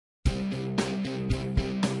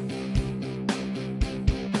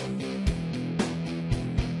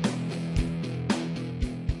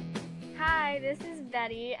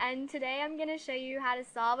Betty, and today I'm going to show you how to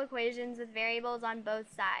solve equations with variables on both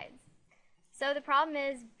sides. So the problem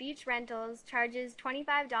is Beach Rentals charges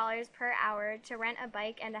 $25 per hour to rent a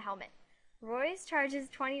bike and a helmet. Roy's charges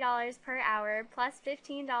 $20 per hour plus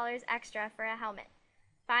 $15 extra for a helmet.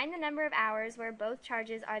 Find the number of hours where both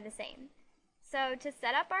charges are the same. So to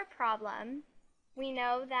set up our problem, we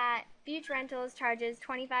know that Beach Rentals charges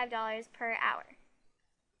 $25 per hour.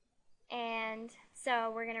 And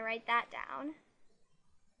so we're going to write that down.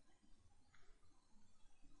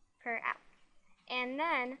 Per hour. And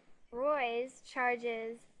then Roy's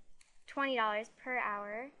charges $20 per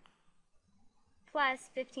hour plus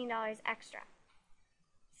 $15 extra.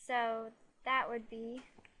 So that would be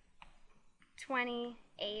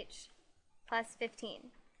 20h plus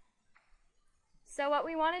 15. So what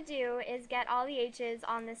we want to do is get all the h's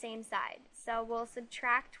on the same side. So we'll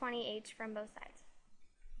subtract 20h from both sides,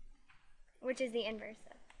 which is the inverse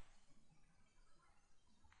of.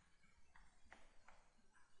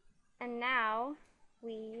 And now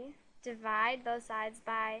we divide both sides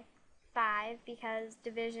by 5 because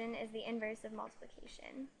division is the inverse of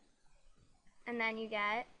multiplication. And then you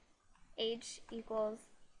get h equals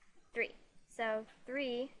 3. So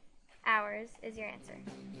 3 hours is your answer.